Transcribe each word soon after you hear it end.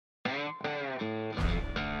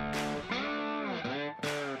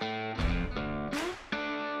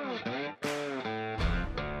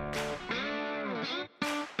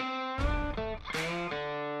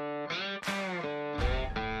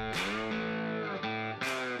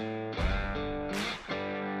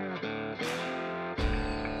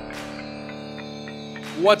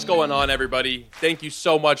What's going on, everybody? Thank you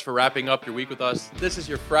so much for wrapping up your week with us. This is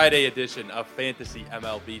your Friday edition of Fantasy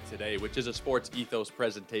MLB Today, which is a Sports Ethos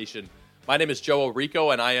presentation. My name is Joe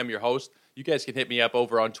Orico, and I am your host. You guys can hit me up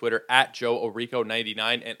over on Twitter at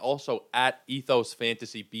JoeOrico99 and also at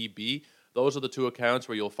EthosFantasyBB. Those are the two accounts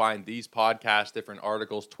where you'll find these podcasts, different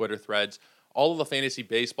articles, Twitter threads. All of the fantasy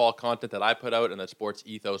baseball content that I put out and that Sports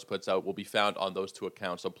Ethos puts out will be found on those two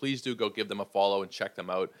accounts. So please do go give them a follow and check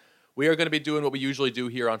them out. We are going to be doing what we usually do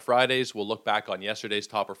here on Fridays. We'll look back on yesterday's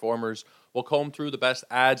top performers. We'll comb through the best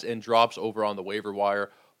adds and drops over on the waiver wire.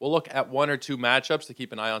 We'll look at one or two matchups to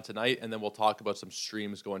keep an eye on tonight, and then we'll talk about some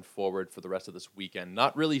streams going forward for the rest of this weekend.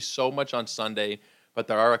 Not really so much on Sunday, but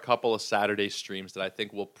there are a couple of Saturday streams that I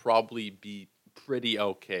think will probably be pretty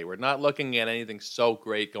okay. We're not looking at anything so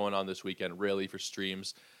great going on this weekend, really, for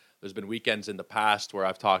streams. There's been weekends in the past where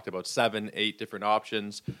I've talked about 7, 8 different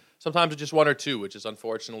options. Sometimes it's just one or two, which is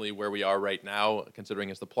unfortunately where we are right now. Considering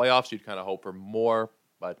it's the playoffs, you'd kind of hope for more,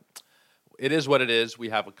 but it is what it is. We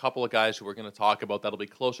have a couple of guys who we're going to talk about that'll be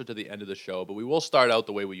closer to the end of the show, but we will start out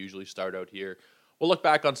the way we usually start out here. We'll look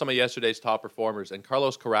back on some of yesterday's top performers, and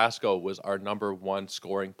Carlos Carrasco was our number one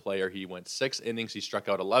scoring player. He went 6 innings, he struck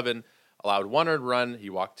out 11, allowed 1 earned run,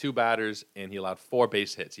 he walked 2 batters, and he allowed 4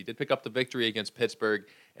 base hits. He did pick up the victory against Pittsburgh,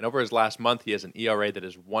 and over his last month, he has an ERA that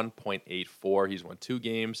is 1.84. He's won 2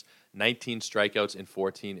 games, 19 strikeouts in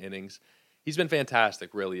 14 innings. He's been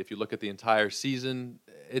fantastic, really. If you look at the entire season,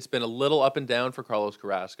 it's been a little up and down for Carlos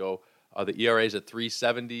Carrasco. The ERA is at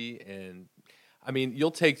 3.70, and I mean,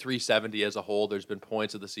 you'll take 3.70 as a whole. There's been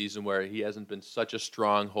points of the season where he hasn't been such a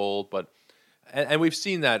stronghold, but and we've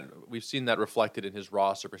seen that reflected in his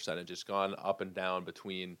roster percentage. It's gone up and down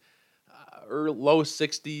between low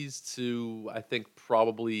 60s to I think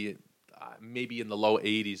probably maybe in the low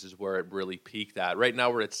 80s is where it really peaked at. Right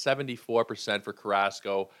now we're at 74% for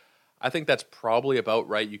Carrasco. I think that's probably about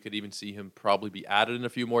right. You could even see him probably be added in a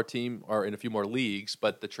few more in a few more leagues,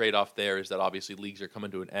 but the trade-off there is that obviously leagues are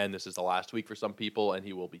coming to an end. This is the last week for some people, and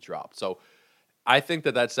he will be dropped. So I think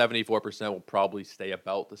that 74% will probably stay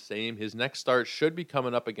about the same. His next start should be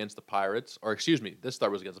coming up against the Pirates, or excuse me, this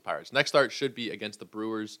start was against the Pirates. Next start should be against the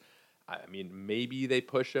Brewers. I mean, maybe they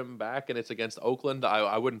push him back and it's against Oakland.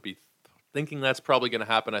 I wouldn't be thinking that's probably going to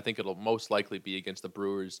happen. I think it'll most likely be against the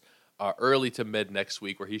Brewers early to mid next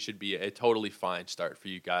week, where he should be a totally fine start for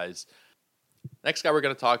you guys. Next guy we're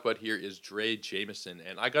going to talk about here is Drey Jameson,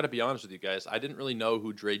 and I got to be honest with you guys, I didn't really know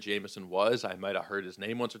who Drey Jameson was. I might have heard his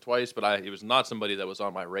name once or twice, but he was not somebody that was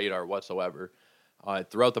on my radar whatsoever.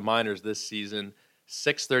 Throughout the minors this season,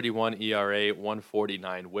 6.31 ERA,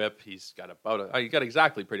 1.49 WHIP. He's got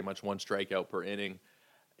exactly pretty much 1 strikeout per inning.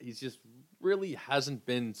 He's just really hasn't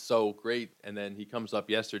been so great, and then he comes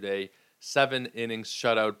up yesterday, 7 innings,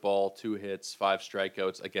 shutout ball, 2 hits, 5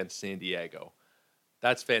 strikeouts against San Diego.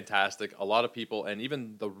 That's fantastic. A lot of people, and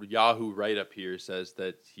even the Yahoo write-up here says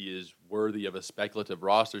that he is worthy of a speculative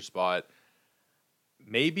roster spot.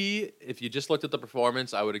 Maybe if you just looked at the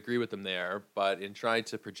performance, I would agree with them there. But in trying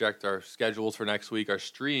to project our schedules for next week, our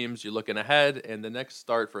streams, you're looking ahead, and the next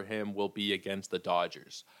start for him will be against the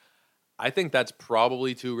Dodgers. I think that's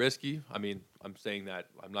probably too risky. I mean, I'm saying that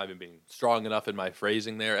I'm not even being strong enough in my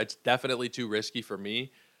phrasing there. It's definitely too risky for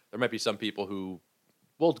me. There might be some people who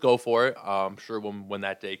we'll go for it. I'm sure when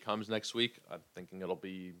that day comes next week, I'm thinking it'll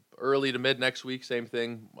be early to mid next week, same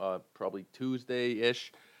thing, probably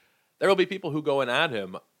Tuesday-ish. There will be people who go and add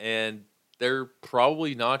him, and they're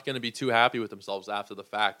probably not going to be too happy with themselves after the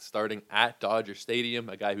fact, starting at Dodger Stadium,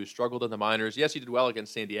 a guy who struggled in the minors. Yes, he did well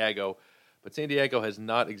against San Diego, but San Diego has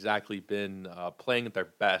not exactly been playing at their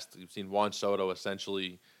best. You've seen Juan Soto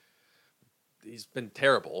essentially he's been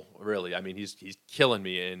terrible, really. I mean, he's killing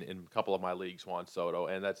me in a couple of my leagues, Juan Soto,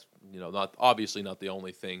 and that's not the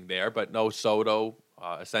only thing there. But no Soto,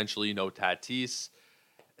 essentially no Tatis.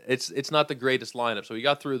 It's not the greatest lineup. So he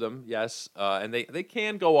got through them, yes, and they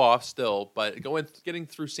can go off still, but getting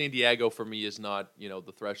through San Diego for me is not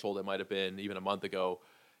the threshold it might have been even a month ago.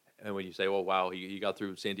 And when you say, "Oh wow, he got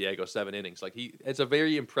through San Diego 7 innings," it's a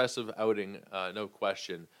very impressive outing, no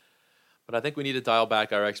question. But I think we need to dial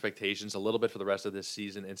back our expectations a little bit for the rest of this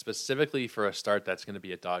season, and specifically for a start that's going to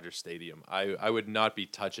be at Dodger Stadium. I would not be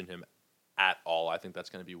touching him at all. I think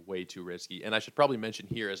that's going to be way too risky. And I should probably mention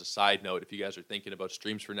here as a side note, if you guys are thinking about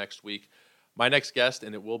streams for next week, my next guest,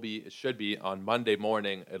 and it should be on Monday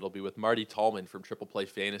morning, it'll be with Marty Tallman from Triple Play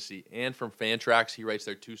Fantasy and from Fantrax. He writes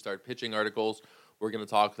their 2-start pitching articles. We're going to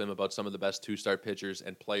talk to them about some of the best 2-start pitchers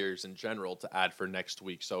and players in general to add for next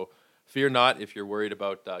week. So fear not if you're worried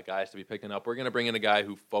about guys to be picking up. We're going to bring in a guy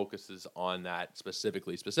who focuses on that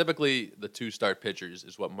specifically. Specifically, the 2-start pitchers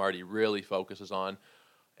is what Marty really focuses on.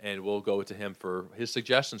 and we'll go to him for his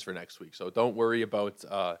suggestions for next week. So don't worry about.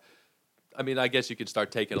 I guess you could start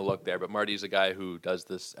taking a look there, but Marty's a guy who does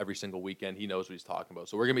this every single weekend. He knows what he's talking about.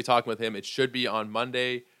 So we're going to be talking with him. It should be on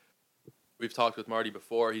Monday. We've talked with Marty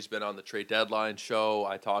before. He's been on the Trade Deadline show.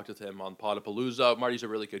 I talked with him on Podapalooza. Marty's a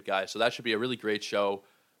really good guy, so that should be a really great show.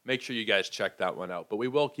 Make sure you guys check that one out. But we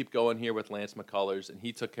will keep going here with Lance McCullers, and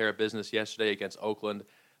he took care of business yesterday against Oakland.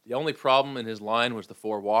 The only problem in his line was the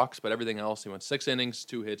 4 walks, but everything else, he went 6 innings,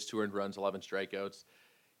 2 hits, 2 earned runs, 11 strikeouts.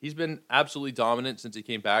 He's been absolutely dominant since he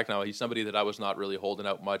came back. Now, he's somebody that I was not really holding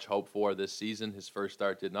out much hope for this season. His first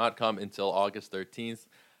start did not come until August 13th.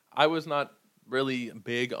 I was not really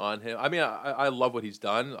big on him. I love what he's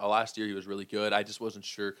done. Last year, he was really good. I just wasn't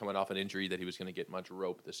sure coming off an injury that he was going to get much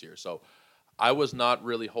rope this year. So I was not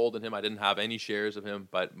really holding him. I didn't have any shares of him.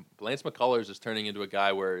 But Lance McCullers is turning into a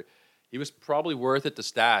guy where he was probably worth it to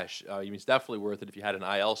stash. He's definitely worth it if you had an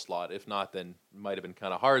IL slot. If not, then it might have been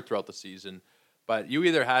kind of hard throughout the season. But you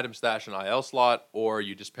either had him stashed in an IL slot or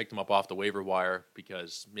you just picked him up off the waiver wire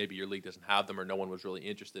because maybe your league doesn't have them or no one was really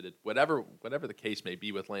interested in whatever the case may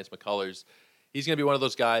be with Lance McCullers. He's going to be one of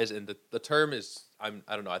those guys, and the term is, I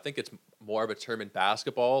don't know, I think it's more of a term in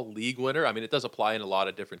basketball, league winner. I mean, it does apply in a lot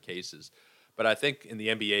of different cases. But I think in the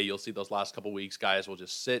NBA, you'll see those last couple weeks, guys will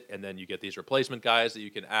just sit, and then you get these replacement guys that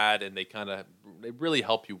you can add, and they really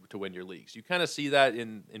help you to win your leagues. You kind of see that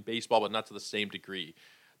in baseball, but not to the same degree.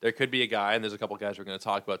 There could be a guy, and there's a couple guys we're going to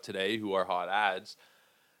talk about today who are hot ads,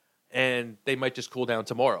 and they might just cool down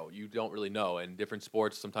tomorrow. You don't really know. In different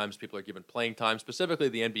sports, sometimes people are given playing time, specifically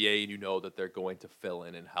the NBA, and you know that they're going to fill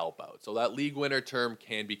in and help out. So that league winner term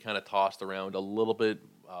can be kind of tossed around a little bit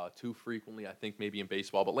too frequently, I think, maybe in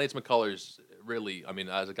baseball. But Lance McCullers, really,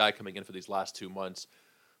 as a guy coming in for these last 2 months,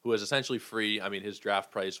 who is essentially free, his draft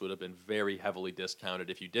price would have been very heavily discounted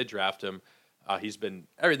if you did draft him. He's been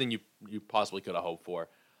everything you possibly could have hoped for.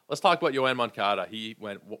 Let's talk about Yoan Moncada. He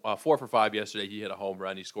went 4 for 5 yesterday. He hit a home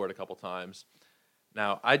run. He scored a couple times.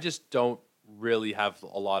 Now, I just don't really have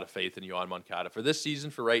a lot of faith in Yoan Moncada. For this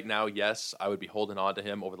season, for right now, yes, I would be holding on to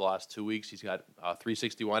him over the last 2 weeks. He's got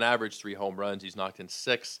 361 average, 3 home runs. He's knocked in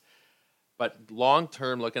 6. But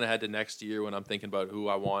long-term, looking ahead to next year when I'm thinking about who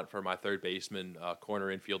I want for my third baseman, corner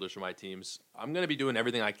infielders for my teams, I'm going to be doing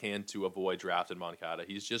everything I can to avoid drafting Moncada.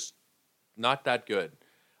 He's just not that good.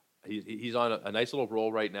 He's on a nice little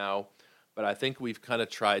roll right now, but I think we've kind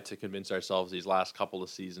of tried to convince ourselves these last couple of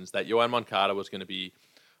seasons that Yoan Moncada was going to be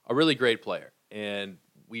a really great player, and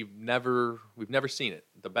we've never seen it.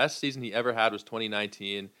 The best season he ever had was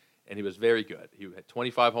 2019, and he was very good. He had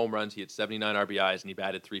 25 home runs, he had 79 RBIs, and he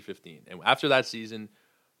batted .315. And after that season,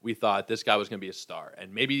 we thought this guy was going to be a star,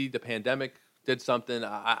 and maybe the pandemic did something.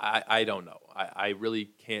 I don't know. I really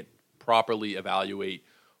can't properly evaluate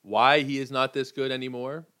why he is not this good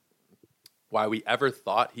anymore. Why we ever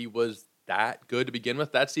thought he was that good to begin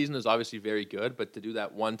with. That season is obviously very good, but to do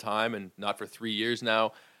that one time and not for 3 years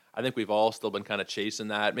now, I think we've all still been kind of chasing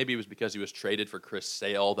that. Maybe it was because he was traded for Chris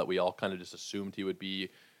Sale that we all kind of just assumed he would be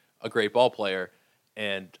a great ball player.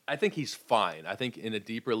 And I think he's fine. I think in a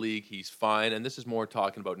deeper league, he's fine. And this is more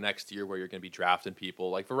talking about next year where you're going to be drafting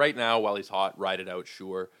people. Like for right now, while he's hot, ride it out,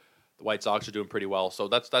 sure. The White Sox are doing pretty well, so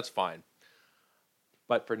that's fine.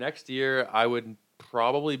 But for next year, I would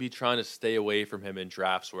probably be trying to stay away from him in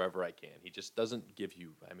drafts wherever I can. He just doesn't give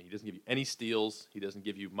you, he doesn't give you any steals. He doesn't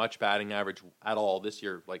give you much batting average at all. This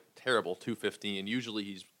year, terrible, 215. Usually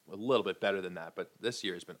he's a little bit better than that, but this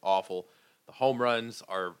year has been awful. The home runs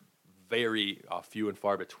are very few and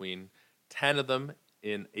far between. 10 of them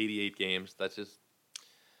in 88 games. That's just,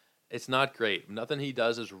 it's not great. Nothing he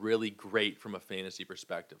does is really great from a fantasy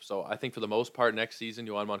perspective. So I think for the most part next season,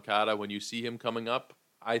 Yoan Moncada, when you see him coming up,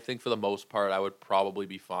 I think for the most part, I would probably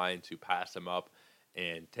be fine to pass him up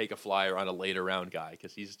and take a flyer on a later round guy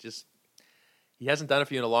because he hasn't done it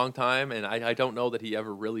for you in a long time, and I don't know that he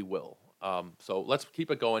ever really will. So let's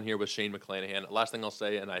keep it going here with Shane McClanahan. Last thing I'll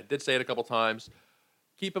say, and I did say it a couple times,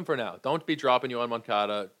 keep him for now. Don't be dropping Yoan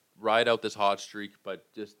Moncada. Ride out this hot streak, but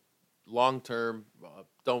just long term,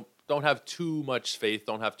 don't have too much faith.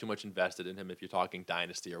 Don't have too much invested in him if you're talking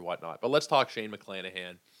dynasty or whatnot. But let's talk Shane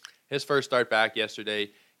McClanahan. His first start back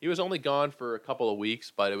yesterday, he was only gone for a couple of weeks,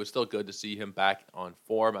 but it was still good to see him back on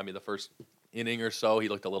form. The first inning or so, he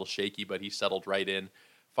looked a little shaky, but he settled right in.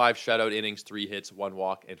 5 shutout innings, 3 hits, 1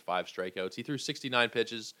 walk, and 5 strikeouts. He threw 69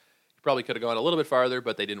 pitches. He probably could have gone a little bit farther,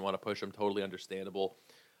 but they didn't want to push him. Totally understandable.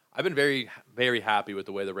 I've been very, very happy with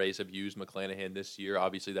the way the Rays have used McClanahan this year.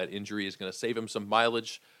 Obviously, that injury is going to save him some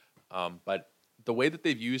mileage, but the way that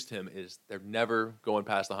they've used him is they're never going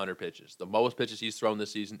past the 100 pitches. The most pitches he's thrown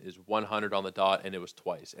this season is 100 on the dot, and it was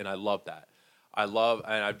twice, and I love that. And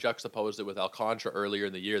I've juxtaposed it with Alcantara earlier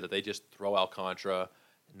in the year that they just throw Alcantara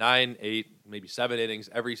 9, 8, maybe 7 innings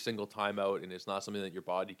every single time out, and it's not something that your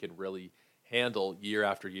body can really handle year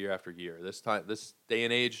after year after year. This day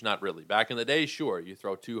and age, not really. Back in the day, sure, you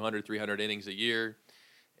throw 200, 300 innings a year,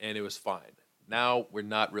 and it was fine. Now we're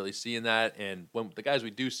not really seeing that, and when the guys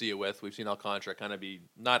we do see it with, we've seen Alcantara kind of be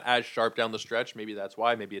not as sharp down the stretch. Maybe that's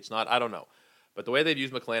why. Maybe it's not. I don't know. But the way they've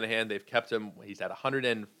used McClanahan, they've kept him. He's at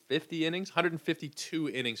 150 innings, 152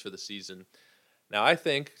 innings for the season. Now I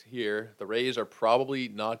think here the Rays are probably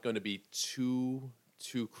not going to be too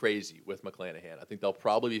crazy with McClanahan. I think they'll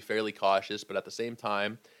probably be fairly cautious, but at the same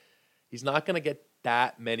time, he's not going to get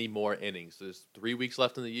that many more innings. There's 3 weeks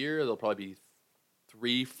left in the year. There'll probably be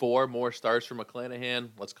 3, 4 more starts for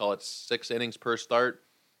McClanahan. Let's call it 6 innings per start,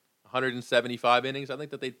 175 innings. I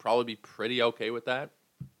think that they'd probably be pretty okay with that.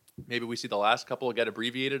 Maybe we see the last couple get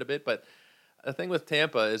abbreviated a bit, but the thing with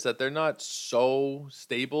Tampa is that they're not so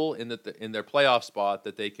stable in their playoff spot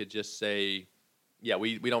that they could just say, yeah,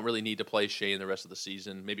 we don't really need to play Shane the rest of the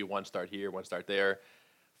season. Maybe one start here, one start there.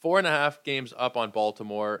 4.5 games up on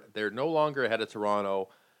Baltimore. They're no longer ahead of Toronto.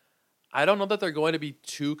 I don't know that they're going to be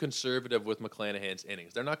too conservative with McClanahan's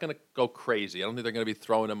innings. They're not going to go crazy. I don't think they're going to be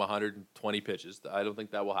throwing him 120 pitches. I don't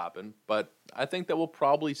think that will happen. But I think that we'll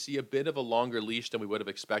probably see a bit of a longer leash than we would have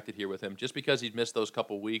expected here with him, just because he'd missed those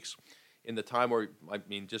couple weeks in the time where,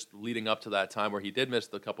 just leading up to that time where he did miss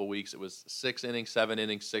the couple weeks. It was 6 innings, 7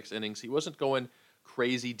 innings, 6 innings. He wasn't going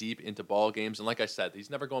crazy deep into ball games. And like I said, he's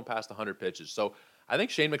never going past 100 pitches. So I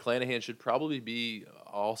think Shane McClanahan should probably be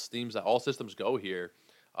all systems go here.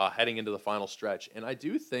 Heading into the final stretch. And I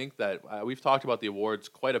do think that we've talked about the awards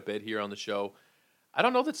quite a bit here on the show. I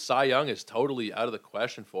don't know that Cy Young is totally out of the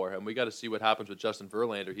question for him. We got to see what happens with Justin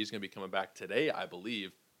Verlander. He's going to be coming back today, I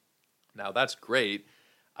believe. Now, that's great.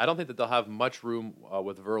 I don't think that they'll have much room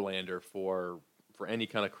with Verlander for any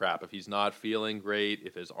kind of crap. If he's not feeling great,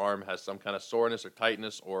 if his arm has some kind of soreness or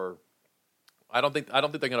tightness, or I don't think they're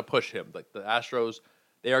going to push him. Like the Astros,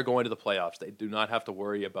 they are going to the playoffs. They do not have to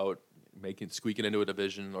worry about squeaking into a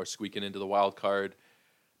division or squeaking into the wild card.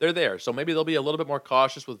 They're there. So maybe they'll be a little bit more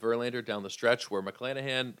cautious with Verlander down the stretch, where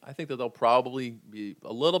McClanahan, I think that they'll probably be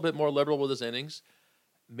a little bit more liberal with his innings.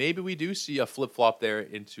 Maybe we do see a flip-flop there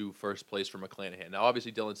into first place for McClanahan. Now,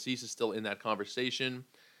 obviously, Dylan Cease is still in that conversation.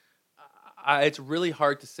 It's really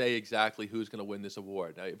hard to say exactly who's going to win this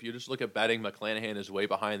award. Now, if you just look at betting, McClanahan is way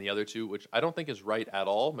behind the other two, which I don't think is right at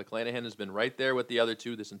all. McClanahan has been right there with the other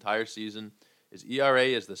two this entire season. His ERA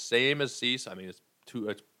is the same as Cease. It's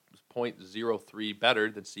 .03 better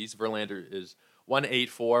than Cease. Verlander is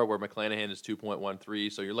 1.84, where McClanahan is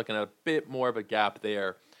 2.13. So you're looking at a bit more of a gap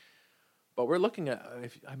there. But we're looking at,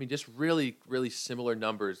 just really, really similar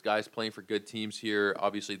numbers. Guys playing for good teams here.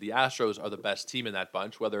 Obviously, the Astros are the best team in that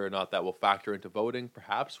bunch. Whether or not that will factor into voting,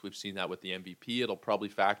 perhaps. We've seen that with the MVP. It'll probably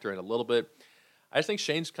factor in a little bit. I just think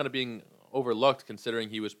Shane's kind of being overlooked, considering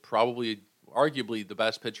he was probably arguably the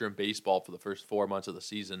best pitcher in baseball for the first 4 months of the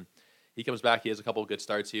season. He comes back. He has a couple of good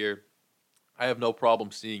starts here. I have no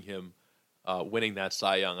problem seeing him winning that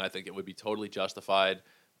Cy Young. I think it would be totally justified.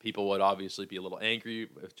 People would obviously be a little angry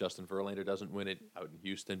if Justin Verlander doesn't win it out in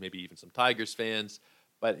Houston, maybe even some Tigers fans.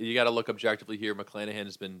 But you got to look objectively here. McClanahan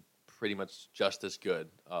has been pretty much just as good.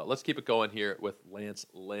 Let's keep it going here with Lance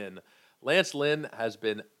Lynn. Lance Lynn has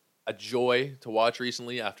been a joy to watch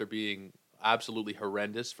recently after being absolutely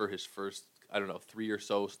horrendous for his first 4 or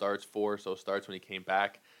so starts when he came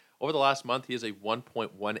back. Over the last month, he has a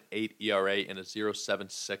 1.18 ERA and a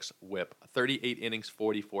 0.76 whip. 38 innings,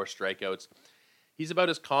 44 strikeouts. He's about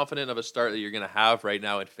as confident of a start that you're going to have right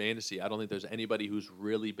now in fantasy. I don't think there's anybody who's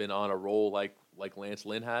really been on a roll like Lance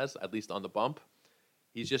Lynn has, at least on the bump.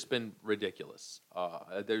 He's just been ridiculous.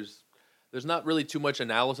 There's not really too much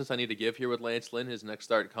analysis I need to give here with Lance Lynn. His next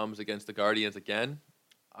start comes against the Guardians again.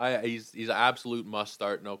 He's an absolute must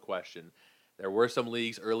start, no question. There were some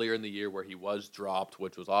leagues earlier in the year where he was dropped,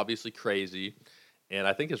 which was obviously crazy. And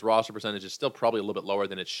I think his roster percentage is still probably a little bit lower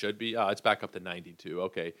than it should be. It's back up to 92.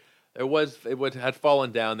 Okay. Had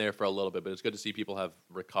fallen down there for a little bit, but it's good to see people have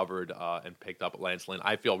recovered and picked up Lance Lynn.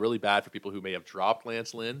 I feel really bad for people who may have dropped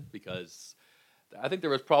Lance Lynn, because I think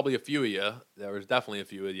there was probably a few of you. There was definitely a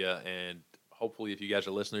few of you, and hopefully if you guys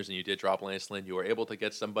are listeners and you did drop Lance Lynn, you were able to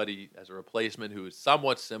get somebody as a replacement who is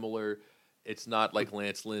somewhat similar. It's not like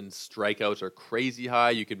Lance Lynn's strikeouts are crazy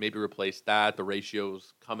high. You could maybe replace that. The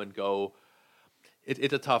ratios come and go.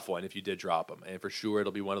 It's a tough one if you did drop him. And for sure,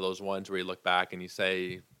 it'll be one of those ones where you look back and you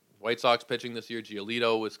say, White Sox pitching this year,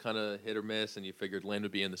 Giolito was kind of hit or miss, and you figured Lynn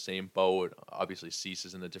would be in the same boat. Obviously, Cease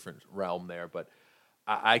is in a different realm there. But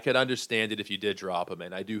I could understand it if you did drop him,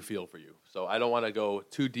 and I do feel for you. So I don't want to go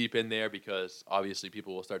too deep in there because obviously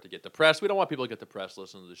people will start to get depressed. We don't want people to get depressed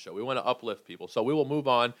listening to the show. We want to uplift people. So we will move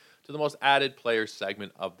on to the most added players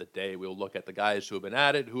segment of the day. We'll look at the guys who have been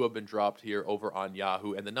added, who have been dropped here over on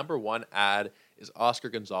Yahoo. And the number one ad is Oscar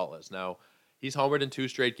Gonzalez. Now, he's homered in 2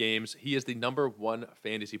 straight games. He is the number one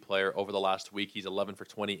fantasy player over the last week. He's 11 for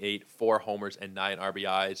 28, 4 homers, and 9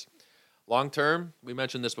 RBIs. Long term, we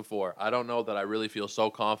mentioned this before. I don't know that I really feel so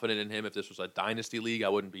confident in him. If this was a dynasty league, I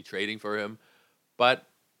wouldn't be trading for him. But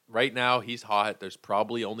right now, he's hot. There's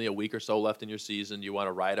probably only a week or so left in your season. You want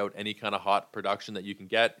to ride out any kind of hot production that you can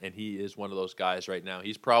get, and he is one of those guys right now.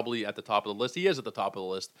 He's probably at the top of the list. He is at the top of the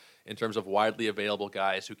list in terms of widely available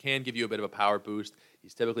guys who can give you a bit of a power boost.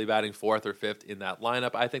 He's typically batting 4th or 5th in that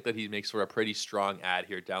lineup. I think that he makes for a pretty strong ad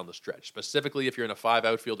here down the stretch. Specifically, if you're in a 5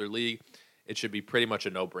 outfielder league, it should be pretty much a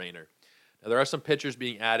no-brainer. Now, there are some pitchers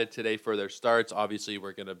being added today for their starts. Obviously,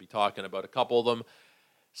 we're going to be talking about a couple of them.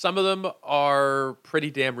 Some of them are pretty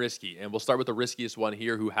damn risky, and we'll start with the riskiest one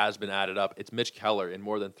here who has been added up. It's Mitch Keller. In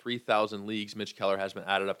more than 3,000 leagues, Mitch Keller has been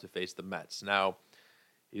added up to face the Mets. Now,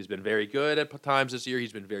 he's been very good at times this year.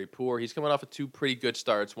 He's been very poor. He's coming off of 2 pretty good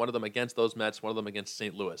starts, one of them against those Mets, one of them against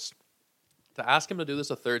St. Louis. To ask him to do this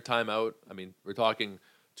a third time out, I mean, we're talking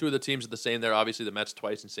 2 of the teams are the same there. Obviously, the Mets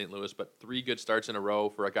twice in St. Louis, but 3 good starts in a row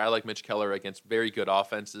for a guy like Mitch Keller against very good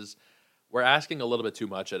offenses. We're asking a little bit too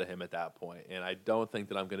much out of him at that point, and I don't think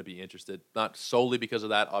that I'm going to be interested. Not solely because of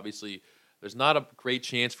that. Obviously, there's not a great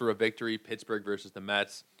chance for a victory, Pittsburgh versus the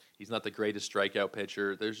Mets. He's not the greatest strikeout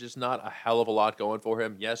pitcher. There's just not a hell of a lot going for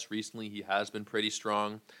him. Yes, recently he has been pretty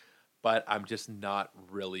strong, but I'm just not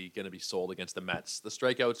really going to be sold against the Mets. The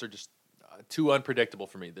strikeouts are just too unpredictable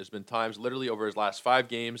for me. There's been times literally over his last 5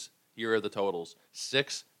 games. Here are the totals: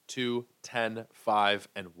 6, 2, 10, 5,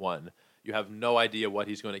 and 1. You have no idea what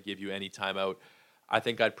he's going to give you any time out. I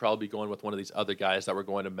think I'd probably be going with one of these other guys that we're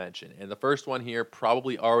going to mention. And the first one here,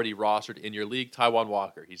 probably already rostered in your league, Taijuan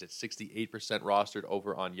Walker. He's at 68% rostered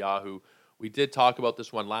over on Yahoo. We did talk about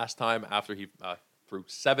this one last time after he threw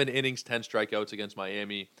 7 innings, 10 strikeouts against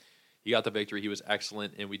Miami. He got the victory. He was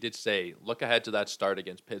excellent. And we did say, look ahead to that start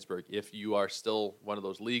against Pittsburgh. If you are still one of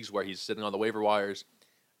those leagues where he's sitting on the waiver wires,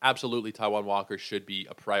 absolutely Taijuan Walker should be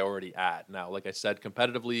a priority ad. Now, like I said,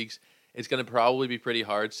 competitive leagues, it's going to probably be pretty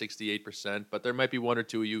hard, 68%, but there might be 1 or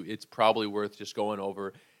 2 of you. It's probably worth just going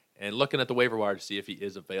over and looking at the waiver wire to see if he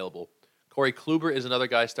is available. Corey Kluber is another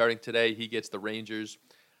guy starting today. He gets the Rangers.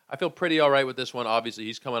 I feel pretty all right with this one. Obviously,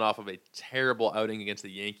 he's coming off of a terrible outing against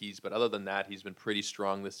the Yankees, but other than that, he's been pretty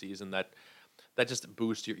strong this season. That just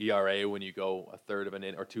boosts your ERA when you go a third of an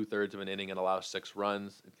inning or 2/3 of an inning and allow 6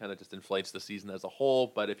 runs. It kind of just inflates the season as a whole.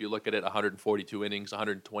 But if you look at it, 142 innings,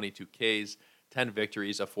 122 Ks, 10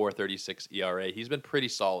 victories, a 4.36 ERA. He's been pretty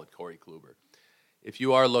solid, Corey Kluber. If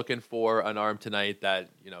you are looking for an arm tonight that,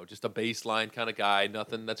 just a baseline kind of guy,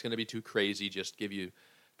 nothing that's going to be too crazy, just give you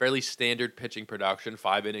fairly standard pitching production,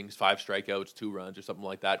 5 innings, 5 strikeouts, 2 runs, or something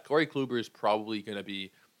like that, Corey Kluber is probably going to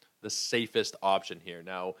be the safest option here.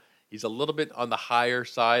 Now, he's a little bit on the higher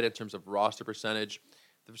side in terms of roster percentage.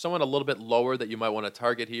 There's someone a little bit lower that you might want to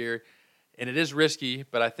target here, and it is risky,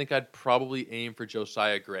 but I think I'd probably aim for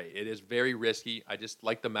Josiah Gray. It is very risky. I just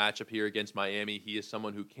like the matchup here against Miami. He is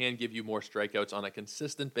someone who can give you more strikeouts on a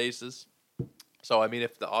consistent basis. So, I mean,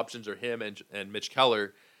 if the options are him and Mitch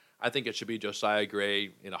Keller, I think it should be Josiah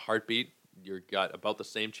Gray in a heartbeat. You've got about the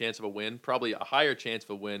same chance of a win, probably a higher chance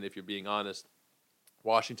of a win if you're being honest.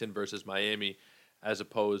 Washington versus Miami, as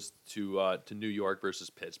opposed to New York versus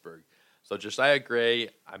Pittsburgh. So Josiah Gray,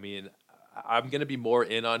 I mean, I'm going to be more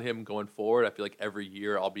in on him going forward. I feel like every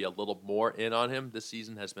year I'll be a little more in on him. This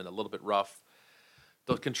season has been a little bit rough.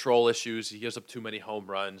 The control issues, he gives up too many home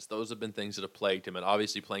runs. Those have been things that have plagued him. And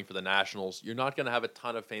obviously playing for the Nationals, you're not going to have a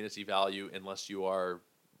ton of fantasy value unless you are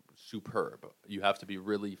superb. You have to be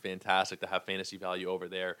really fantastic to have fantasy value over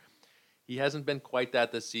there. He hasn't been quite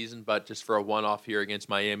that this season, but just for a one-off here against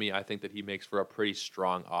Miami, I think that he makes for a pretty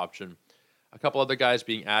strong option. A couple other guys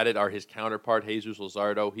being added are his counterpart, Jesus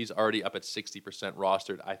Luzardo. He's already up at 60%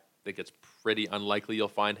 rostered. I think it's pretty unlikely you'll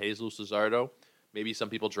find Jesus Luzardo. Maybe some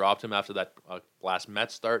people dropped him after that last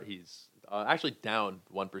Mets start. He's actually down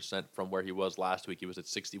 1% from where he was last week. He was at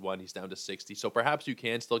 61. He's down to 60. So perhaps you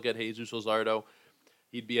can still get Jesus Luzardo.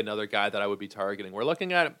 He'd be another guy that I would be targeting. We're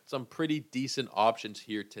looking at some pretty decent options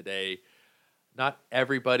here today. Not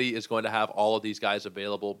everybody is going to have all of these guys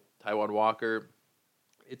available. Taijuan Walker,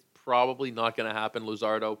 it's probably not going to happen.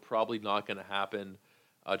 Luzardo, probably not going to happen.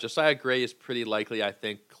 Josiah Gray is pretty likely, I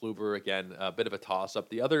think. Kluber, again, a bit of a toss-up.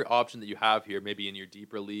 The other option that you have here, maybe in your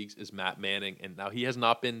deeper leagues, is Matt Manning. And now he has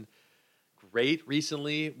not been great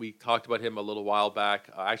recently. We talked about him a little while back.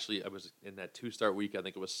 Actually, I was in that 2-start week. I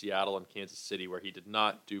think it was Seattle and Kansas City where he did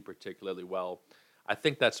not do particularly well. I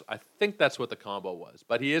think that's what the combo was.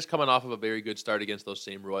 But he is coming off of a very good start against those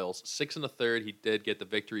same Royals. 6 1/3. He did get the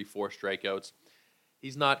victory, 4 strikeouts.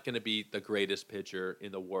 He's not going to be the greatest pitcher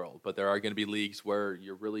in the world, but there are going to be leagues where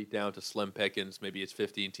you're really down to slim pickings. Maybe it's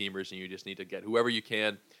 15 teamers and you just need to get whoever you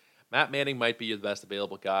can. Matt Manning might be the best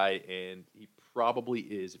available guy, and he probably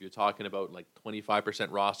is. If you're talking about like 25%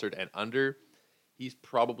 rostered and under, he's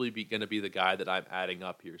probably going to be the guy that I'm adding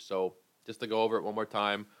up here. So just to go over it one more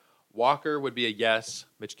time, Walker would be a yes.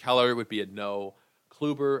 Mitch Keller would be a no.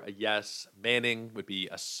 Kluber, a yes. Manning would be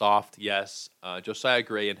a soft yes. Josiah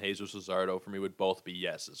Gray and Jesus Luzardo for me would both be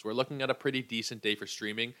yeses. We're looking at a pretty decent day for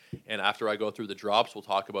streaming, and after I go through the drops, we'll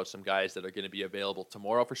talk about some guys that are going to be available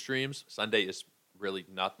tomorrow for streams. Sunday is really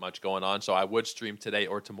not much going on, so I would stream today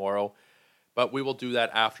or tomorrow, but we will do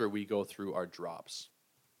that after we go through our drops.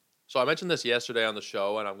 So I mentioned this yesterday on the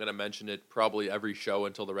show, and I'm going to mention it probably every show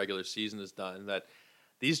until the regular season is done, that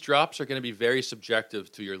these drops are going to be very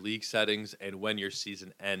subjective to your league settings and when your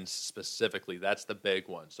season ends specifically. That's the big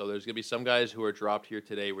one. So there's going to be some guys who are dropped here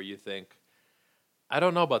today where you think, I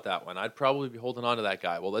don't know about that one. I'd probably be holding on to that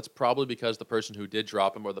guy. Well, that's probably because the person who did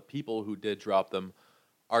drop him or the people who did drop them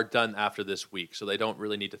are done after this week. So they don't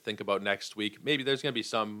really need to think about next week. Maybe there's going to be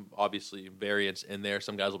some, obviously, variance in there.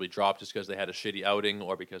 Some guys will be dropped just because they had a shitty outing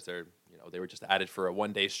or because they were just added for a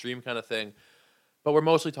one-day stream kind of thing. But we're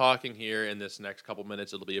mostly talking here in this next couple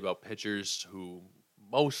minutes. It'll be about pitchers who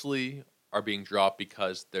mostly are being dropped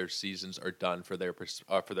because their seasons are done for their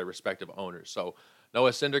respective owners. So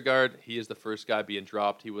Noah Syndergaard, he is the first guy being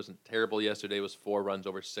dropped. He wasn't terrible yesterday. It was 4 runs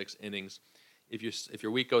over 6 innings. If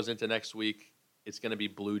your week goes into next week, it's going to be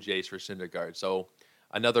Blue Jays for Syndergaard. So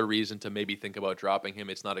another reason to maybe think about dropping him.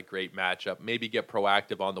 It's not a great matchup. Maybe get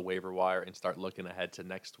proactive on the waiver wire and start looking ahead to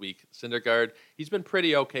next week. Syndergaard, he's been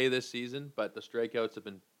pretty okay this season, but the strikeouts have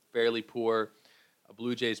been fairly poor. A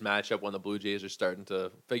Blue Jays matchup when the Blue Jays are starting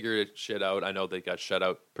to figure shit out. I know they got shut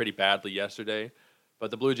out pretty badly yesterday, but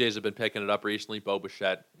the Blue Jays have been picking it up recently. Bo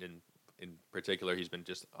Bichette, in particular, he's been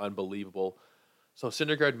just unbelievable. So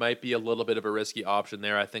Syndergaard might be a little bit of a risky option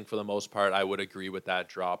there. I think for the most part, I would agree with that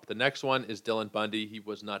drop. The next one is Dylan Bundy. He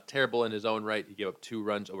was not terrible in his own right. He gave up 2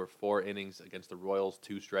 runs over 4 innings against the Royals,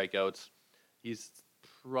 2 strikeouts. He's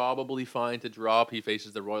probably fine to drop. He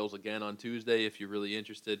faces the Royals again on Tuesday if you're really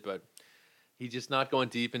interested, but he's just not going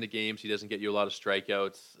deep into games. He doesn't get you a lot of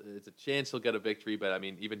strikeouts. It's a chance he'll get a victory, but I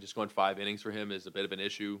mean, even just going 5 innings for him is a bit of an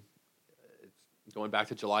issue. It's going back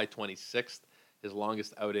to July 26th. His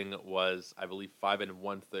longest outing was, I believe, 5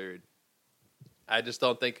 1/3. I just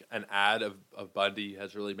don't think an ad of Bundy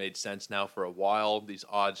has really made sense now for a while. These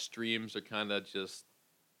odd streams are kind of just,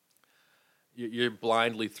 you're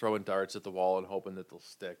blindly throwing darts at the wall and hoping that they'll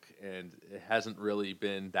stick. And it hasn't really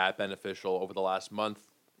been that beneficial over the last month.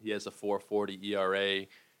 He has a 4.40 ERA.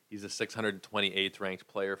 He's a 628th ranked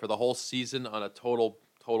player. For the whole season on a total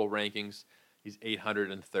rankings, he's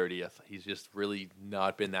 830th. He's just really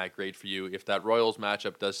not been that great for you. If that Royals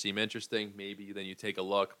matchup does seem interesting, maybe then you take a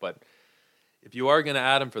look. But if you are going to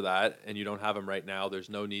add him for that and you don't have him right now,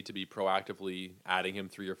 there's no need to be proactively adding him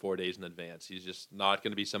 3 or 4 days in advance. He's just not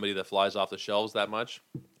going to be somebody that flies off the shelves that much.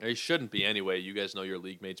 Or he shouldn't be anyway. You guys know your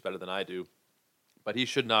league mates better than I do. But he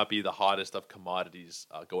should not be the hottest of commodities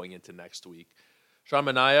going into next week. Sean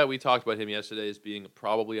Manaea, we talked about him yesterday as being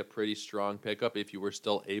probably a pretty strong pickup if you were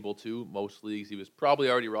still able to. Most leagues, he was probably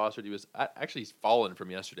already rostered. He was actually, he's fallen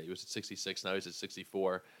from yesterday. He was at 66, now he's at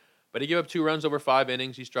 64. But he gave up 2 runs over 5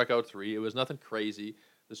 innings. He struck out 3. It was nothing crazy.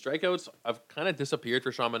 The strikeouts have kind of disappeared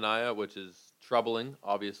for Sean Manaea, which is troubling,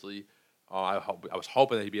 obviously. I was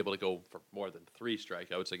hoping that he'd be able to go for more than 3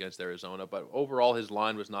 strikeouts against Arizona. But overall, his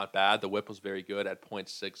line was not bad. The whip was very good at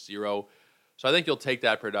 .60. So I think you'll take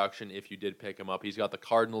that production if you did pick him up. He's got the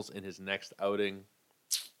Cardinals in his next outing.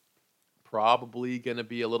 Probably going to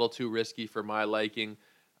be a little too risky for my liking.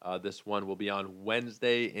 This one will be on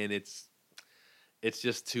Wednesday, and it's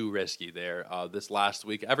just too risky there. This last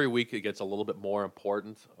week, every week it gets a little bit more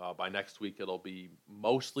important. By next week, it'll be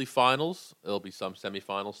mostly finals. It'll be some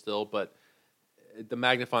semifinals still, but the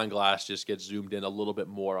magnifying glass just gets zoomed in a little bit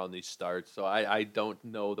more on these starts. So I don't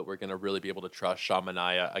know that we're going to really be able to trust Sean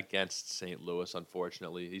Manaea against St. Louis,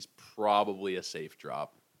 unfortunately. He's probably a safe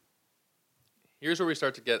drop. Here's where we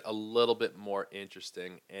start to get a little bit more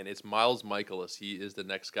interesting, and it's Miles Mikolas. He is the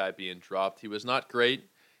next guy being dropped. He was not great.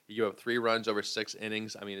 He gave up 3 runs over 6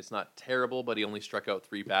 innings. I mean, it's not terrible, but he only struck out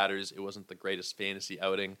 3 batters. It wasn't the greatest fantasy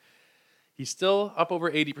outing. He's still up over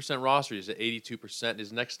 80% roster. He's at 82%.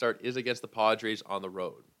 His next start is against the Padres on the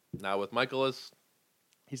road. Now, with Mikolas,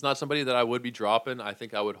 He's not somebody that I would be dropping. I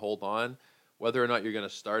think I would hold on. Whether or not you're going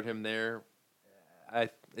to start him there,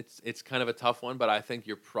 it's kind of a tough one, but I think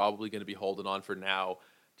you're probably going to be holding on for now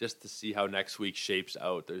just to see how next week shapes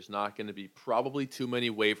out. There's not going to be probably too many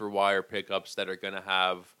waiver wire pickups that are going to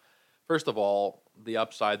have, first of all, the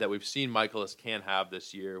upside that we've seen Michaelis can have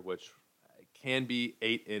this year, which can be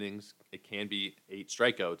 8 innings. It can be 8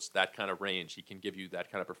 strikeouts, that kind of range. He can give you that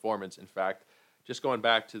kind of performance. In fact, just going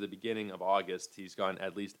back to the beginning of August, he's gone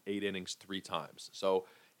at least 8 innings 3 times. So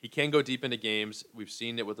he can go deep into games. We've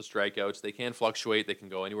seen it with the strikeouts. They can fluctuate. They can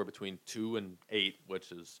go anywhere between 2 and 8,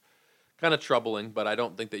 which is kind of troubling, but I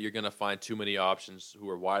don't think that you're going to find too many options who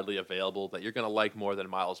are widely available that you're going to like more than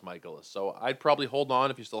Miles Michaelis. So I'd probably hold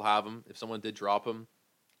on if you still have him. If someone did drop him,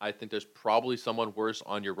 I think there's probably someone worse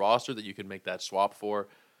on your roster that you can make that swap for.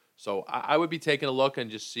 So I would be taking a look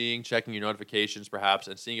and just checking your notifications perhaps,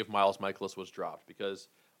 and seeing if Miles Michaelis was dropped, because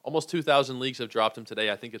almost 2,000 leagues have dropped him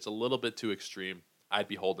today. I think it's a little bit too extreme. I'd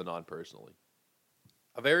be holding on personally.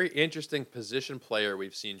 A very interesting position player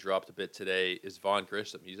we've seen dropped a bit today is Vaughn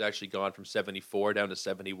Grissom. He's actually gone from 74 down to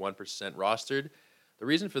 71% rostered. The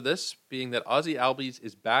reason for this being that Ozzie Albies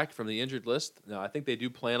is back from the injured list. Now, I think they do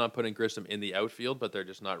plan on putting Grissom in the outfield, but they're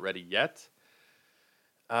just not ready yet.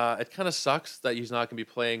 It kind of sucks that he's not going to be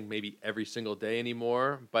playing maybe every single day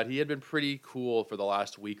anymore, but he had been pretty cool for the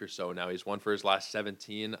last week or so now. He's won for his last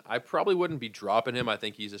 17. I probably wouldn't be dropping him. I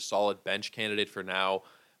think he's a solid bench candidate for now.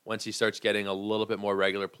 Once he starts getting a little bit more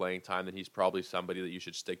regular playing time, then he's probably somebody that you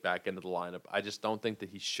should stick back into the lineup. I just don't think that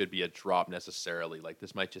he should be a drop necessarily. Like,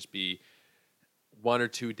 this might just be 1 or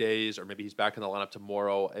 2 days, or maybe he's back in the lineup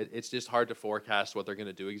tomorrow. It's just hard to forecast what they're going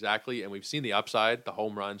to do exactly. And we've seen the upside, the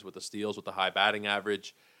home runs with the steals, with the high batting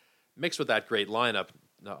average, mixed with that great lineup.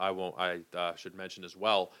 No, I should mention as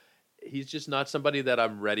well, he's just not somebody that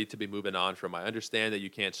I'm ready to be moving on from. I understand that you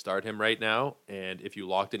can't start him right now, and if you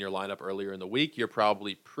locked in your lineup earlier in the week, you're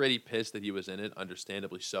probably pretty pissed that he was in it,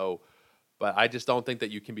 understandably so. But I just don't think that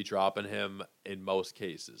you can be dropping him in most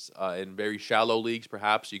cases. In very shallow leagues,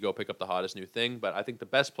 perhaps, you go pick up the hottest new thing, but I think the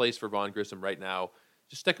best place for Vaughn Grissom right now,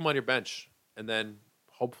 just stick him on your bench, and then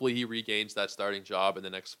hopefully he regains that starting job in the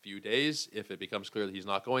next few days. If it becomes clear that he's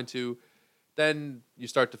not going to, then you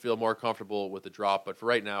start to feel more comfortable with the drop. But for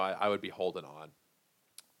right now, I would be holding on.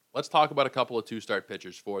 Let's talk about a couple of 2-start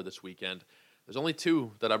pitchers for this weekend. There's only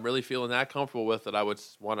 2 that I'm really feeling that comfortable with that I would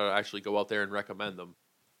want to actually go out there and recommend them.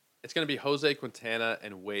 It's going to be Jose Quintana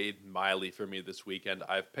and Wade Miley for me this weekend.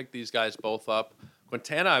 I've picked these guys both up.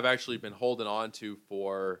 Quintana I've actually been holding on to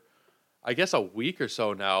for, I guess, a week or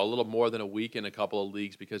so now, a little more than a week in a couple of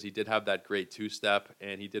leagues, because he did have that great 2-step,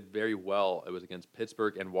 and he did very well. It was against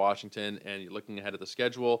Pittsburgh and Washington, and you're looking ahead of the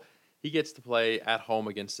schedule, he gets to play at home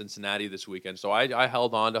against Cincinnati this weekend. So I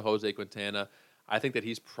held on to Jose Quintana. I think that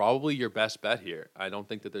he's probably your best bet here. I don't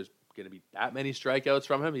think that there's going to be that many strikeouts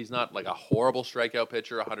from him. He's not like a horrible strikeout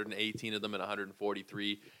pitcher, 118 of them in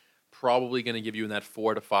 143. Probably going to give you in that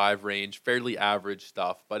 4 to 5 range, fairly average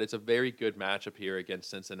stuff, but it's a very good matchup here against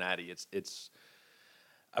Cincinnati. It's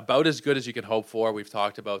about as good as you can hope for. We've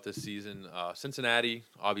talked about this season. Cincinnati,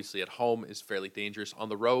 obviously at home, is fairly dangerous. On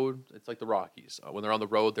the road, it's like the Rockies. When they're on the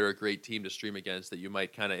road, they're a great team to stream against that you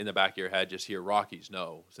might kind of in the back of your head just hear Rockies,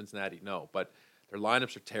 no, Cincinnati, no. But their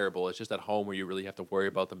lineups are terrible. It's just at home where you really have to worry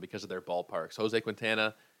about them because of their ballparks. Jose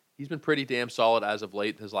Quintana, he's been pretty damn solid as of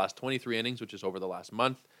late. His last 23 innings, which is over the last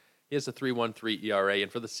month, he has a 3.13 ERA,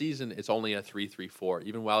 and for the season, it's only a 3.34.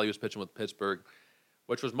 Even while he was pitching with Pittsburgh,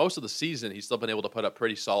 which was most of the season, he's still been able to put up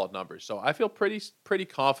pretty solid numbers. So I feel pretty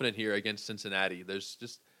confident here against Cincinnati. There's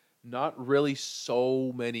just not really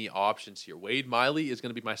so many options here. Wade Miley is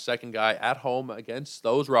going to be my second guy at home against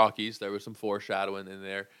those Rockies. There was some foreshadowing in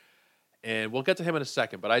there, and we'll get to him in a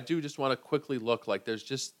second. But I do just want to quickly look, like there's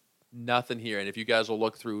just nothing here. And if you guys will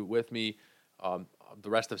look through with me, the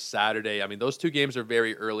rest of Saturday, I mean, those 2 games are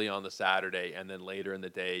very early on the Saturday, and then later in the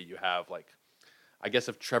day you have, like, I guess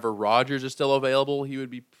if Trevor Rogers is still available, he would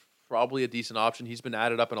be probably a decent option. He's been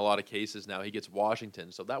added up in a lot of cases now. He gets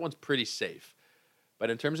Washington, so that one's pretty safe. But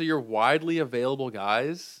in terms of your widely available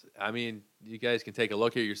guys, I mean, you guys can take a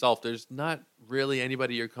look here yourself. There's not really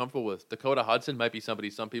anybody you're comfortable with. Dakota Hudson might be somebody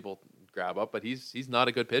some people grab up, but he's not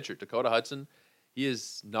a good pitcher. Dakota Hudson, he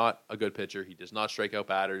is not a good pitcher. He does not strike out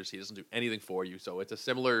batters. He doesn't do anything for you. So it's a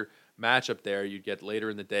similar matchup there you'd get later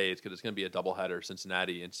in the day. It's going to be a doubleheader,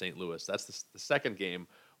 Cincinnati and St. Louis. That's the second game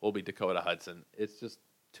will be Dakota Hudson. It's just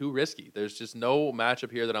too risky. There's just no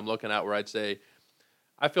matchup here that I'm looking at where I'd say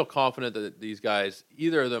I feel confident that these guys,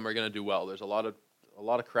 either of them, are going to do well. There's a lot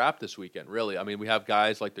of crap this weekend, really. I mean, we have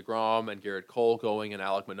guys like DeGrom and Garrett Cole going and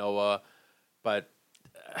Alek Manoah, but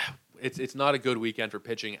it's not a good weekend for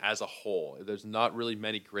pitching as a whole. There's not really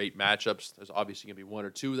many great matchups. There's obviously going to be one or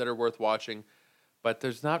two that are worth watching, but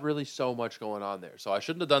there's not really so much going on there. So I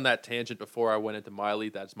shouldn't have done that tangent before I went into Miley.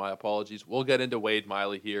 That's my apologies. We'll get into Wade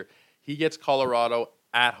Miley here. He gets Colorado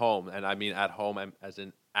at home, and I mean at home as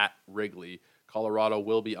in at Wrigley. Colorado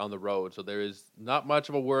will be on the road, so there is not much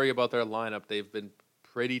of a worry about their lineup. They've been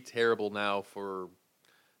pretty terrible now for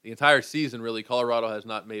the entire season, really. Colorado has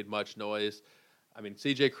not made much noise. I mean,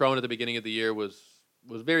 C.J. Cron at the beginning of the year was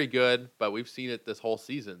very good, but we've seen it this whole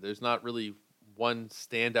season. There's not really one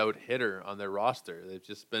standout hitter on their roster. They've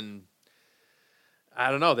just been,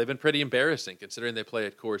 I don't know, they've been pretty embarrassing considering they play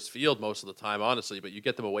at Coors Field most of the time, honestly. But you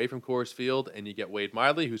get them away from Coors Field and you get Wade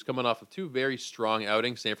Miley, who's coming off of two very strong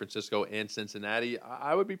outings, San Francisco and Cincinnati.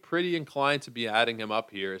 I would be pretty inclined to be adding him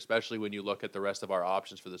up here, especially when you look at the rest of our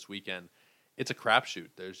options for this weekend. It's a crapshoot.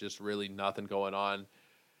 There's just really nothing going on.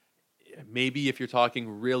 Maybe if you're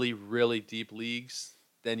talking really, really deep leagues,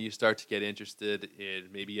 then you start to get interested in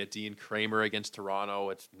maybe a Dean Kramer against Toronto.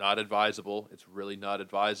 It's not advisable. It's really not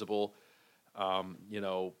advisable.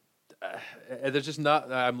 There's just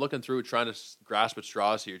not. I'm looking through trying to grasp at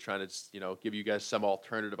straws here, trying to give you guys some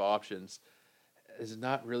alternative options. There's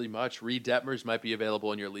not really much. Reed Detmers might be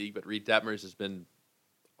available in your league, but Reed Detmers has been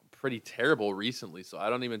pretty terrible recently, so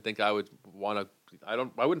I don't even think I would want to.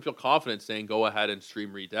 I wouldn't feel confident saying go ahead and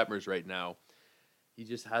stream Reed Detmers right now. He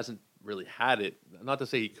just hasn't really had it. Not to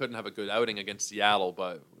say he couldn't have a good outing against Seattle,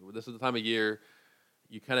 but this is the time of year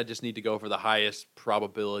you kind of just need to go for the highest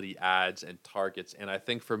probability ads and targets. And I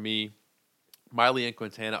think for me, Miley and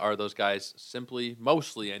Quintana are those guys simply,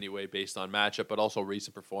 mostly anyway, based on matchup, but also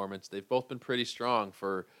recent performance. They've both been pretty strong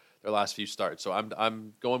for their last few starts. So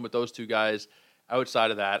I'm going with those two guys.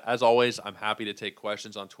 Outside of that, as always, I'm happy to take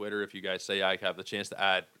questions on Twitter. If you guys say I have the chance to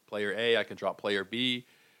add player A, I can drop player B.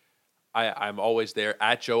 I'm always there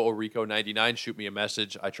at Joe Orico 99. Shoot me a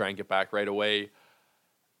message. I try and get back right away.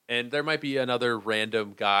 And there might be another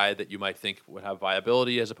random guy that you might think would have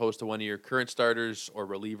viability as opposed to one of your current starters or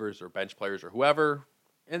relievers or bench players or whoever.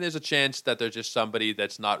 And there's a chance that there's just somebody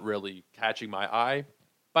that's not really catching my eye.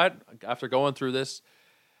 But after going through this,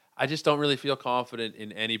 I just don't really feel confident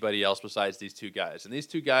in anybody else besides these two guys. And these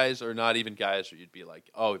two guys are not even guys where you'd be like,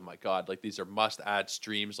 oh my God, like these are must-add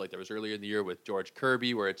streams like there was earlier in the year with George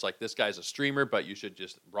Kirby, where it's like this guy's a streamer, but you should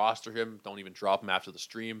just roster him. Don't even drop him after the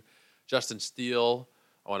stream. Justin Steele,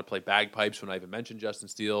 I want to play bagpipes when I even mentioned Justin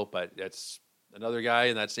Steele, but that's another guy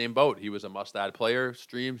in that same boat. He was a must-add player,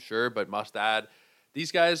 stream, sure, but must-add.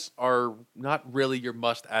 These guys are not really your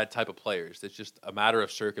must-add type of players. It's just a matter of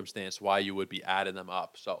circumstance why you would be adding them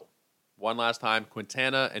up. So, one last time,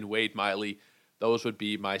 Quintana and Wade Miley, those would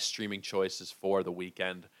be my streaming choices for the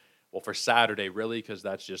weekend. Well, for Saturday, really, because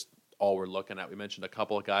that's just all we're looking at. We mentioned a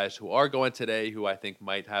couple of guys who are going today who I think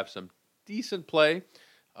might have some decent play.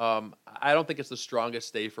 I don't think it's the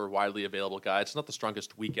strongest day for widely available guys. It's not the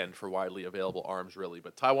strongest weekend for widely available arms, really.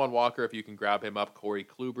 But Taijuan Walker, if you can grab him up, Corey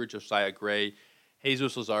Kluber, Josiah Gray,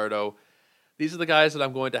 Jesus Luzardo. These are the guys that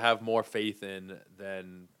I'm going to have more faith in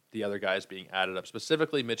than the other guys being added up.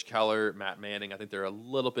 Specifically, Mitch Keller, Matt Manning. I think they're a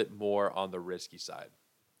little bit more on the risky side.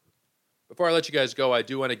 Before I let you guys go, I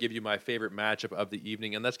do want to give you my favorite matchup of the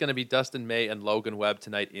evening, and that's going to be Dustin May and Logan Webb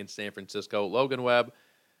tonight in San Francisco. Logan Webb,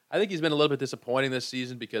 I think he's been a little bit disappointing this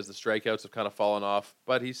season because the strikeouts have kind of fallen off,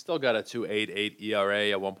 but he's still got a 2.88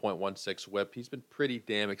 ERA, a 1.16 whip. He's been pretty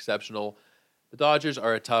damn exceptional. The Dodgers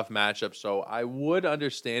are a tough matchup, so I would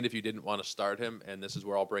understand if you didn't want to start him, and this is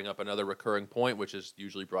where I'll bring up another recurring point, which is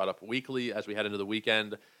usually brought up weekly as we head into the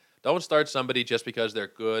weekend. Don't start somebody just because they're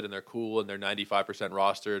good and they're cool and they're 95%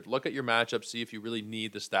 rostered. Look at your matchup, see if you really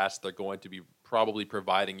need the stats they're going to be probably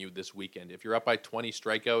providing you this weekend. If you're up by 20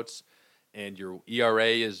 strikeouts and your ERA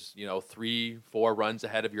is, 3-4 runs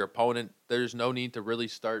ahead of your opponent, there's no need to really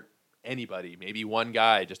start anybody. Maybe one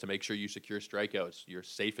guy just to make sure you secure strikeouts, your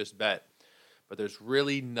safest bet. But there's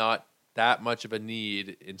really not that much of a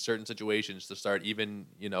need in certain situations to start even,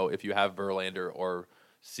 if you have Verlander or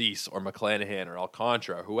Cease or McClanahan or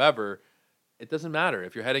Alcantara or whoever. It doesn't matter.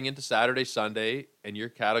 If you're heading into Saturday, Sunday, and your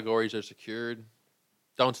categories are secured,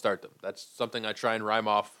 don't start them. That's something I try and rhyme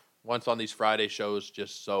off once on these Friday shows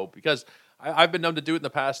just so, because I've been known to do it in the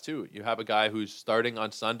past too. You have a guy who's starting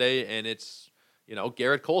on Sunday and it's,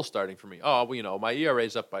 Garrett Cole starting for me. Oh, well, my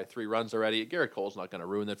ERA's up by 3 runs already. Garrett Cole's not going to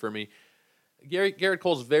ruin it for me. Garrett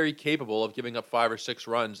Cole's very capable of giving up 5 or 6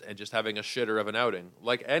 runs and just having a shitter of an outing,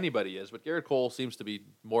 like anybody is. But Garrett Cole seems to be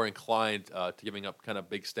more inclined to giving up kind of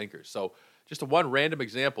big stinkers. So just one random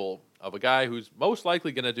example of a guy who's most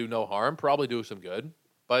likely going to do no harm, probably do some good,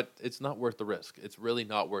 but it's not worth the risk. It's really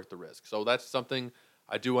not worth the risk. So that's something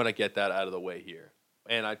I do want to get that out of the way here.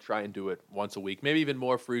 and I try and do it once a week, maybe even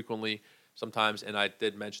more frequently sometimes. And I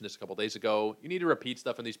did mention this a couple days ago. You need to repeat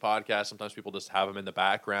stuff in these podcasts. Sometimes people just have them in the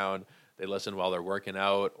background. They listen while they're working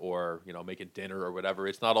out or, making dinner or whatever.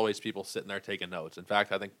 It's not always people sitting there taking notes. In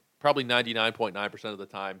fact, I think probably 99.9% of the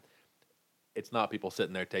time, it's not people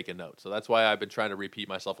sitting there taking notes. So that's why I've been trying to repeat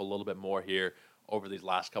myself a little bit more here over these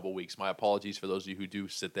last couple weeks. My apologies for those of you who do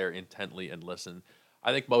sit there intently and listen.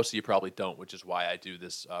 I think most of you probably don't, which is why I do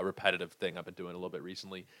this repetitive thing I've been doing a little bit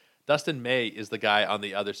recently. Dustin May is the guy on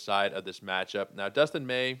the other side of this matchup. Now, Dustin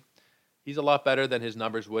May, he's a lot better than his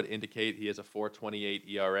numbers would indicate. He has a 4.28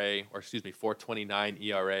 ERA, 4.29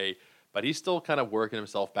 ERA, but he's still kind of working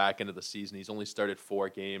himself back into the season. He's only started 4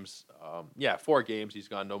 games. 4 games. He's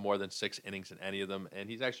gone no more than 6 innings in any of them, and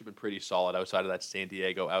he's actually been pretty solid outside of that San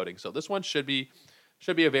Diego outing. So this one should be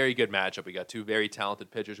a very good matchup. We got 2 very talented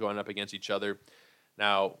pitchers going up against each other.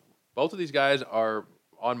 Now, both of these guys are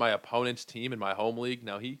on my opponent's team in my home league.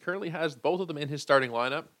 Now, he currently has both of them in his starting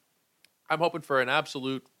lineup. I'm hoping for an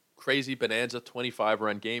absolute crazy bonanza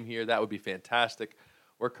 25-run game here. That would be fantastic.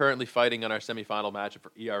 We're currently fighting on our semifinal matchup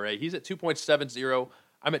for ERA. He's at 2.70.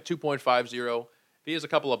 I'm at 2.50. If he has a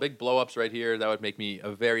couple of big blow-ups right here, that would make me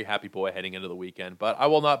a very happy boy heading into the weekend. But I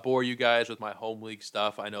will not bore you guys with my home league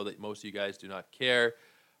stuff. I know that most of you guys do not care.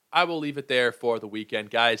 I will leave it there for the weekend.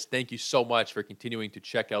 Guys, thank you so much for continuing to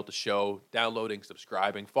check out the show, downloading,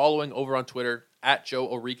 subscribing, following over on Twitter, at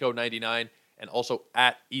JoeOrico99, and also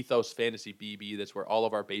at EthosFantasyBB. That's where all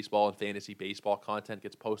of our baseball and fantasy baseball content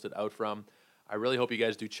gets posted out from. I really hope you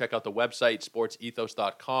guys do check out the website,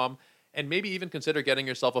 sportsethos.com, and maybe even consider getting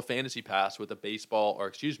yourself a fantasy pass with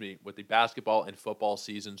the with the basketball and football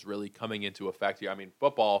seasons really coming into effect here. I mean,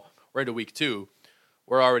 football, we're into week 2.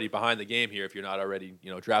 We're already behind the game here if you're not already,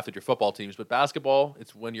 drafted your football teams. But basketball,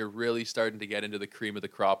 it's when you're really starting to get into the cream of the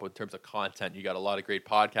crop in terms of content. You got a lot of great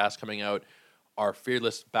podcasts coming out. Our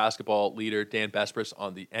fearless basketball leader, Dan Bespris,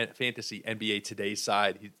 on the Fantasy NBA Today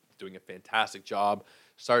side, he's doing a fantastic job.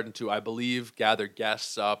 Starting to, I believe, gather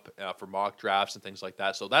guests up for mock drafts and things like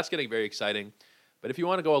that. So that's getting very exciting. But if you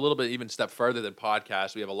want to go a little bit even step further than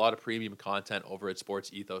podcasts, we have a lot of premium content over at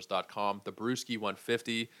sportsethos.com. The Brewski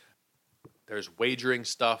 150, there's wagering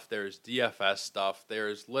stuff, there's DFS stuff,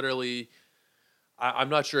 there's literally, I'm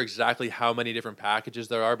not sure exactly how many different packages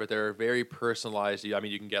there are, but they're very personalized. I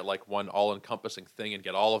mean, you can get like one all-encompassing thing and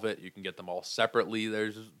get all of it. You can get them all separately.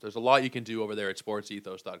 There's a lot you can do over there at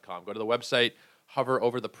sportsethos.com. Go to the website, hover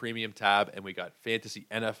over the premium tab, and we got fantasy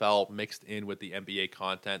NFL mixed in with the NBA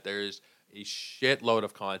content. There's a shitload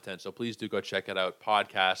of content, so please do go check it out.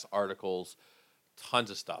 Podcasts, articles,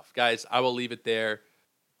 tons of stuff. Guys, I will leave it there.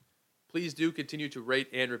 Please do continue to rate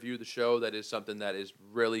and review the show. That is something that is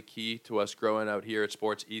really key to us growing out here at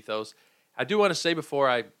Sports Ethos. I do want to say the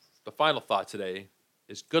final thought today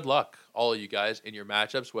is good luck, all of you guys, in your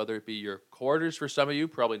matchups, whether it be your quarters for some of you,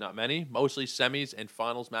 probably not many, mostly semis and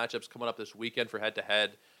finals matchups coming up this weekend for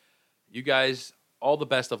head-to-head. You guys, all the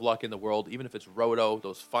best of luck in the world, even if it's roto,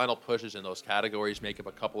 those final pushes in those categories make up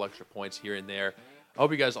a couple extra points here and there. I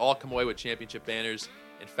hope you guys all come away with championship banners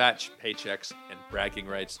and fat paychecks and bragging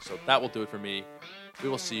rights. So that will do it for me. We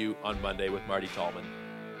will see you on Monday with Marty Tallman.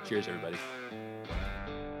 Cheers, everybody.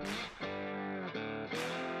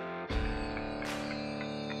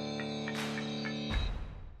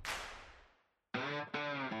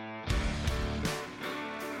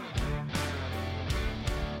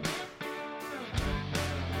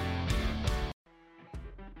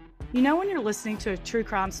 You know when you're listening to a true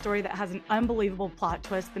crime story that has an unbelievable plot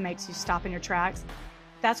twist that makes you stop in your tracks?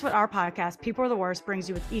 That's what our podcast, People Are the Worst, brings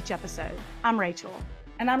you with each episode. I'm Rachel.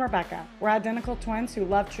 And I'm Rebecca. We're identical twins who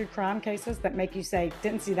love true crime cases that make you say,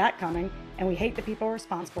 didn't see that coming, and we hate the people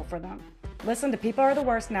responsible for them. Listen to People Are the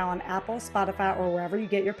Worst now on Apple, Spotify, or wherever you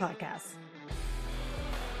get your podcasts.